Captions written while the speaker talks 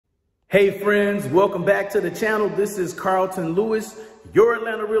Hey friends, welcome back to the channel. This is Carlton Lewis, your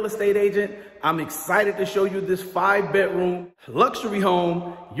Atlanta real estate agent. I'm excited to show you this 5-bedroom luxury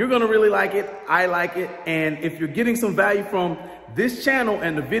home. You're gonna really like it, I like it, and if you're getting some value from this channel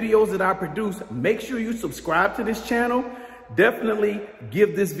and the videos that I produce, make sure you subscribe to this channel. Definitely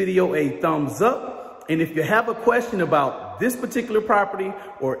give this video a thumbs up. And if you have a question about this particular property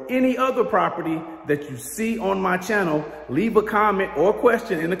or any other property that you see on my channel, leave a comment or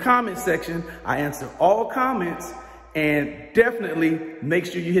question in the comment section. I answer all comments, and definitely make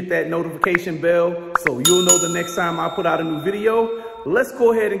sure you hit that notification bell so you'll know the next time I put out a new video. Let's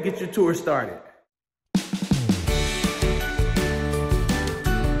go ahead and get your tour started.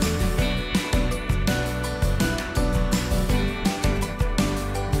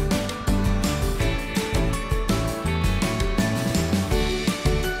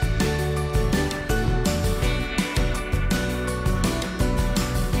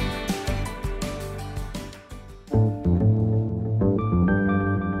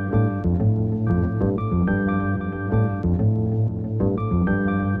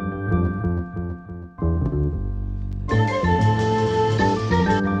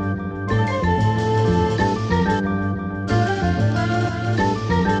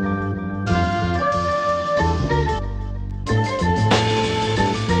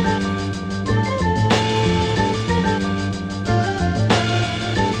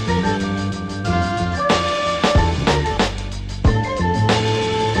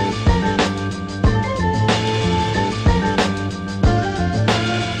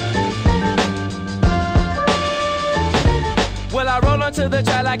 To the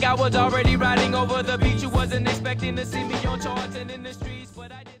track like I was already riding over the beach. You wasn't expecting to see me on charts and in the streets,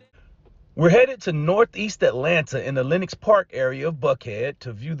 but I did it. We're headed to Northeast Atlanta in the Lenox Park area of Buckhead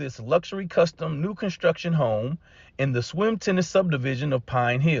to view this luxury custom new construction home in the swim tennis subdivision of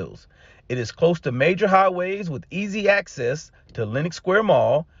Pine Hills. It is close to major highways with easy access to Lenox Square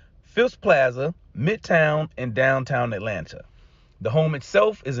Mall, Phipps Plaza, Midtown, and Downtown Atlanta. The home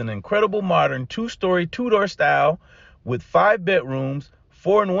itself is an incredible modern 2-story Tudor style with 5 bedrooms,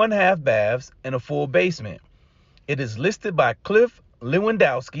 4 1/2 baths, and a full basement. It is listed by Cliff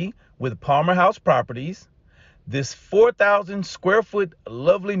Lewandowski with Palmer House Properties. This 4,000 square foot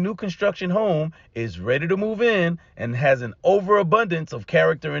lovely new construction home is ready to move in and has an overabundance of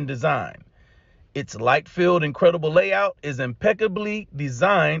character and design. Its light-filled, incredible layout is impeccably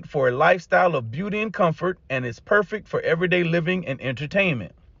designed for a lifestyle of beauty and comfort and is perfect for everyday living and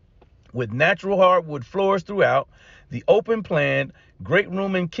entertainment. With natural hardwood floors throughout, the open plan, great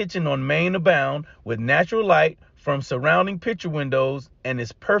room and kitchen on main abound with natural light from surrounding picture windows and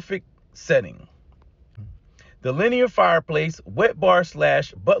its perfect setting. The linear fireplace, wet bar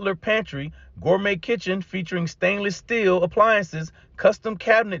 / Butler Pantry, gourmet kitchen featuring stainless steel appliances, custom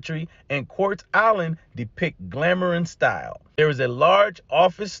cabinetry, and quartz island depict glamour and style. There is a large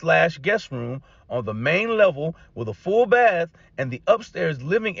office / guest room on the main level with a full bath, and the upstairs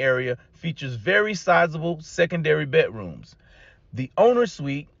living area features very sizable secondary bedrooms. The owner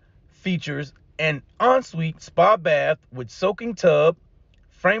suite features an ensuite spa bath with soaking tub,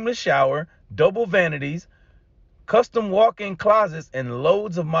 frameless shower, double vanities, custom walk-in closets, and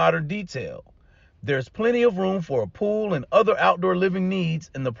loads of modern detail. There's plenty of room for a pool and other outdoor living needs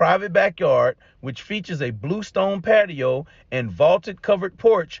in the private backyard, which features a bluestone patio and vaulted covered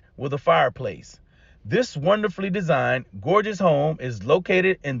porch with a fireplace. This wonderfully designed, gorgeous home is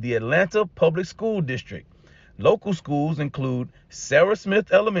located in the Atlanta Public School District. Local schools include Sarah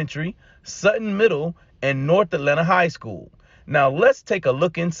Smith Elementary, Sutton Middle, and North Atlanta High School. Now let's take a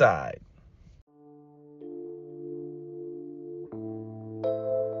look inside.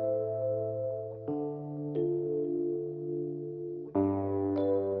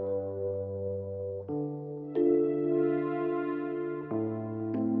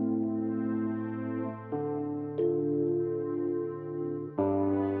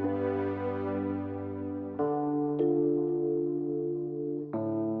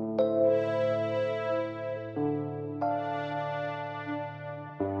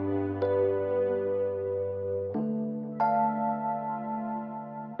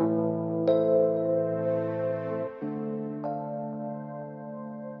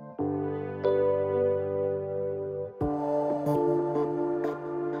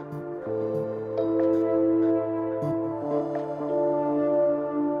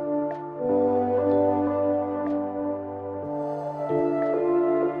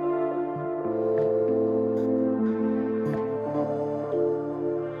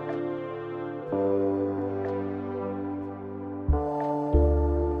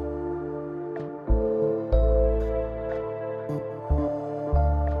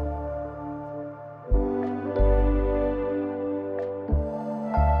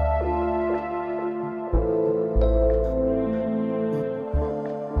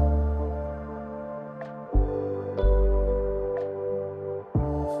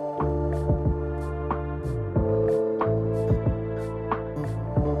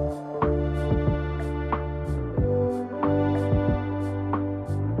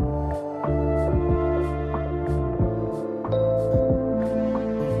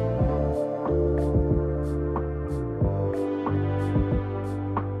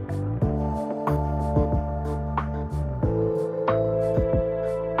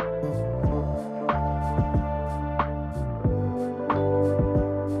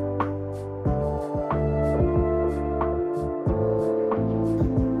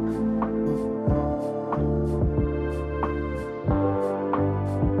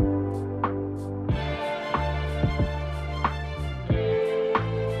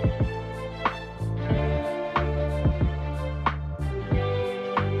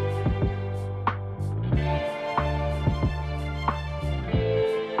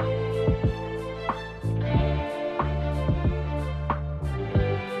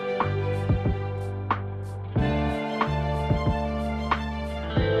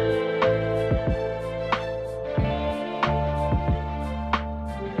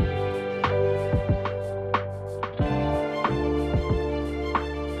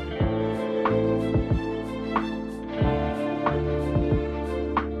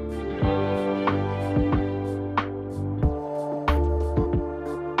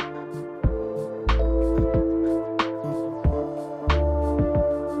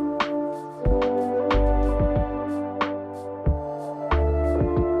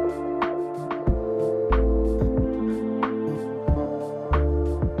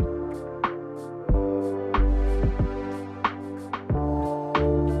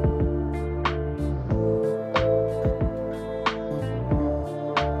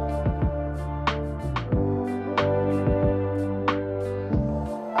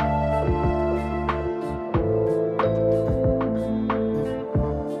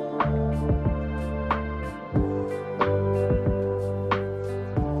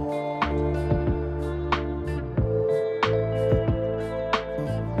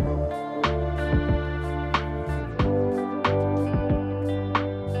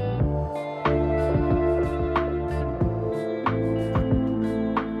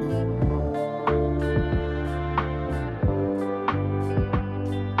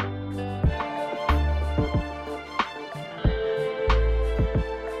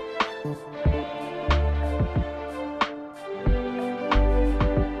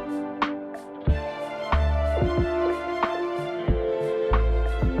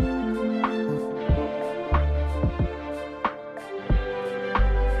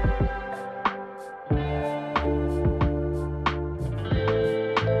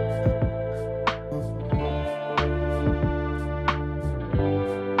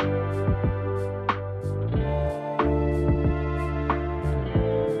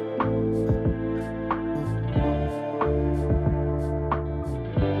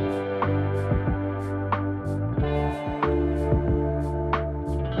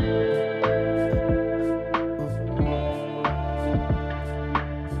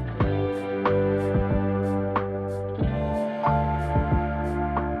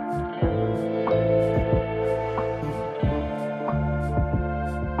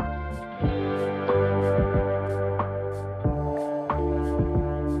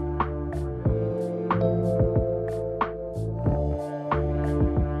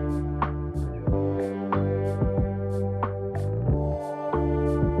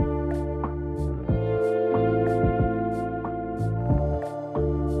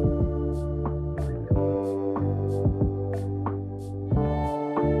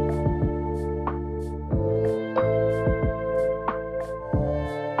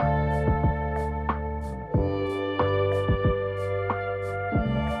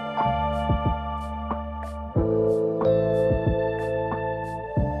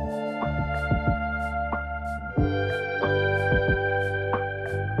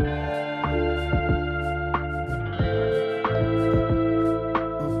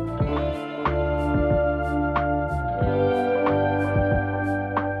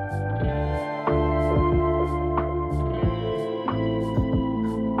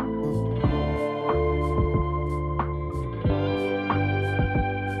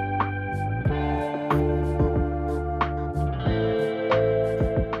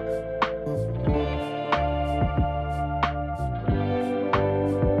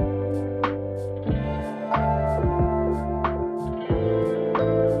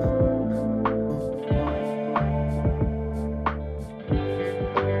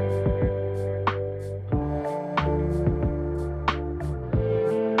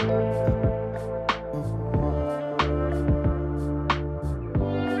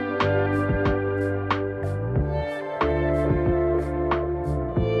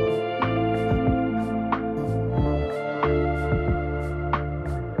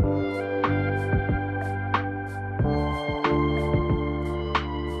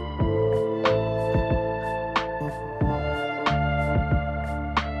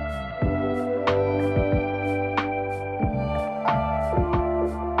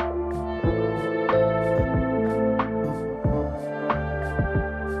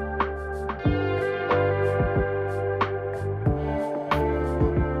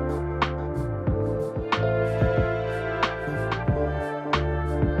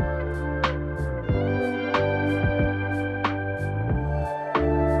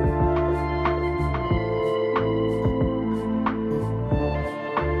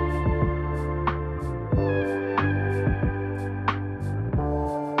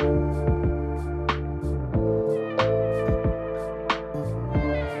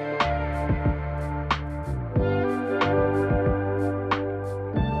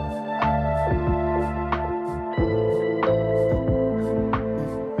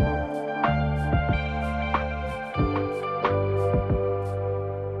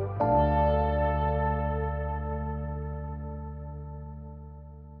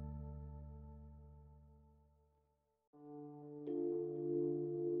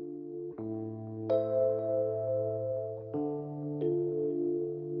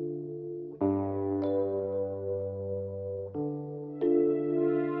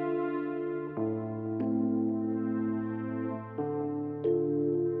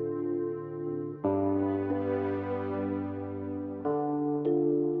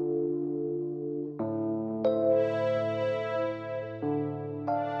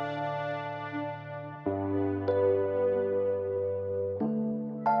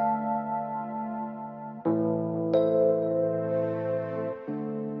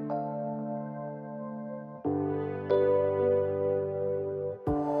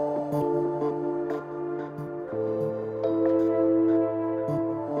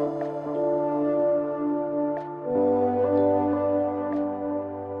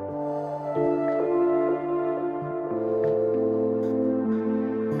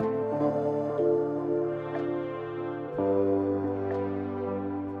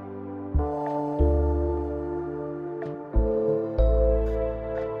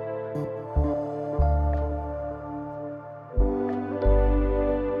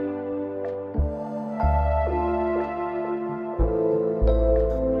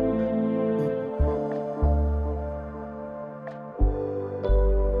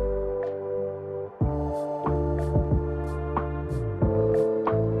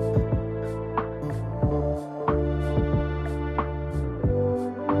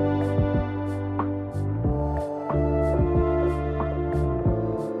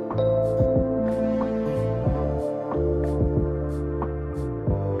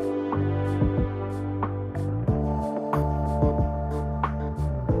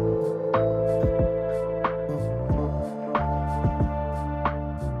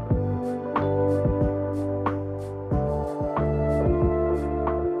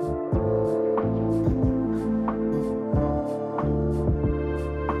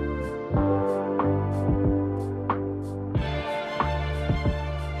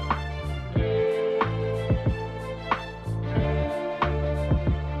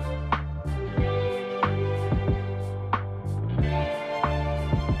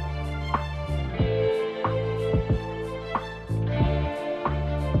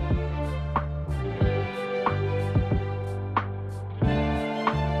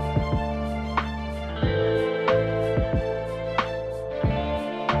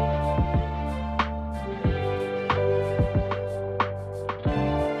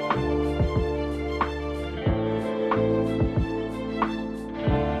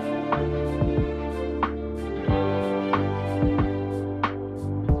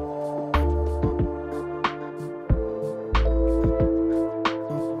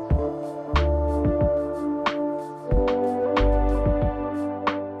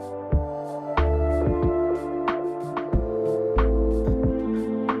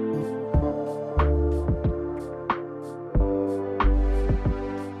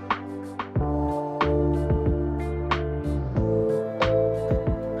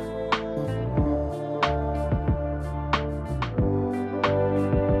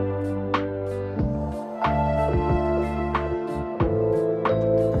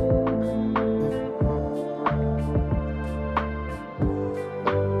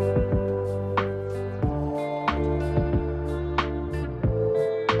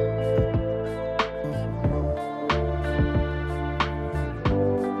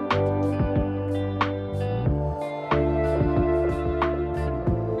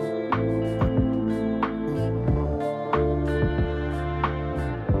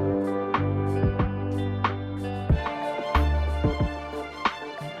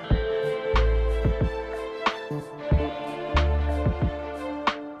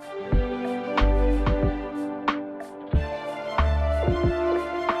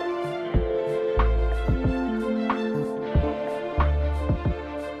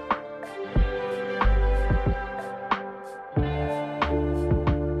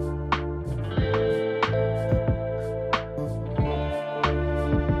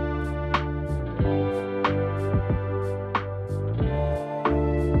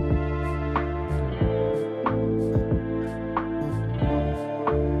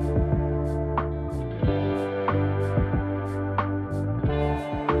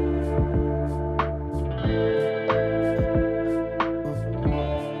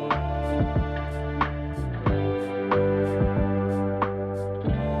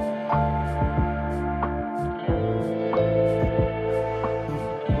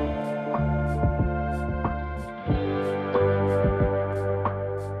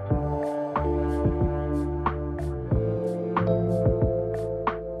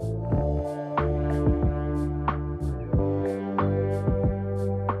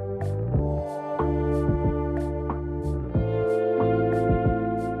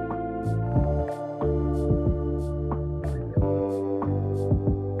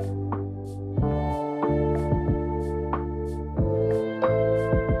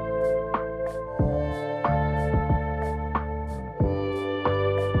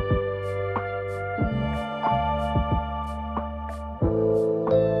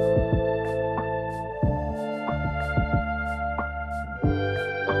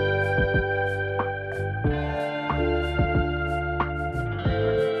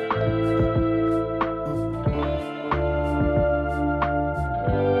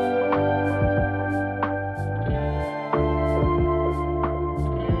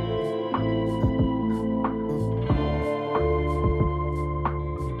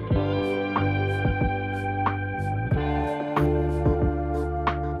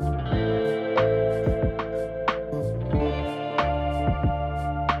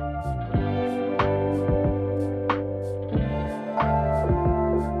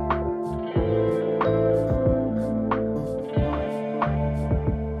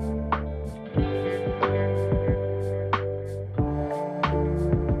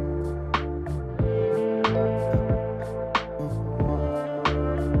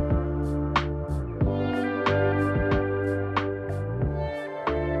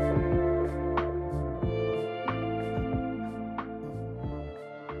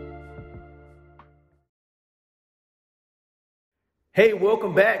 Hey,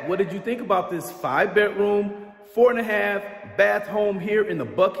 welcome back. What did you think about this 5-bedroom, 4.5-bath home here in the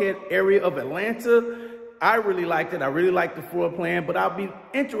Buckhead area of Atlanta? I really liked it. I really liked the floor plan, but I'll be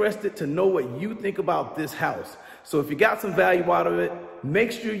interested to know what you think about this house. So if you got some value out of it,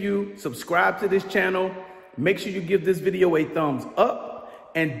 make sure you subscribe to this channel. Make sure you give this video a thumbs up.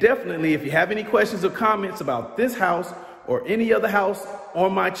 And definitely, if you have any questions or comments about this house or any other house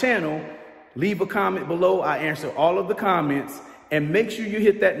on my channel, leave a comment below. I answer all of the comments. And make sure you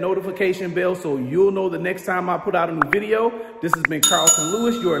hit that notification bell so you'll know the next time I put out a new video. This has been Carlton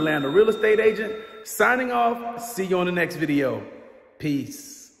Lewis, your Atlanta real estate agent, signing off. See you on the next video.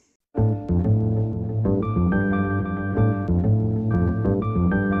 Peace.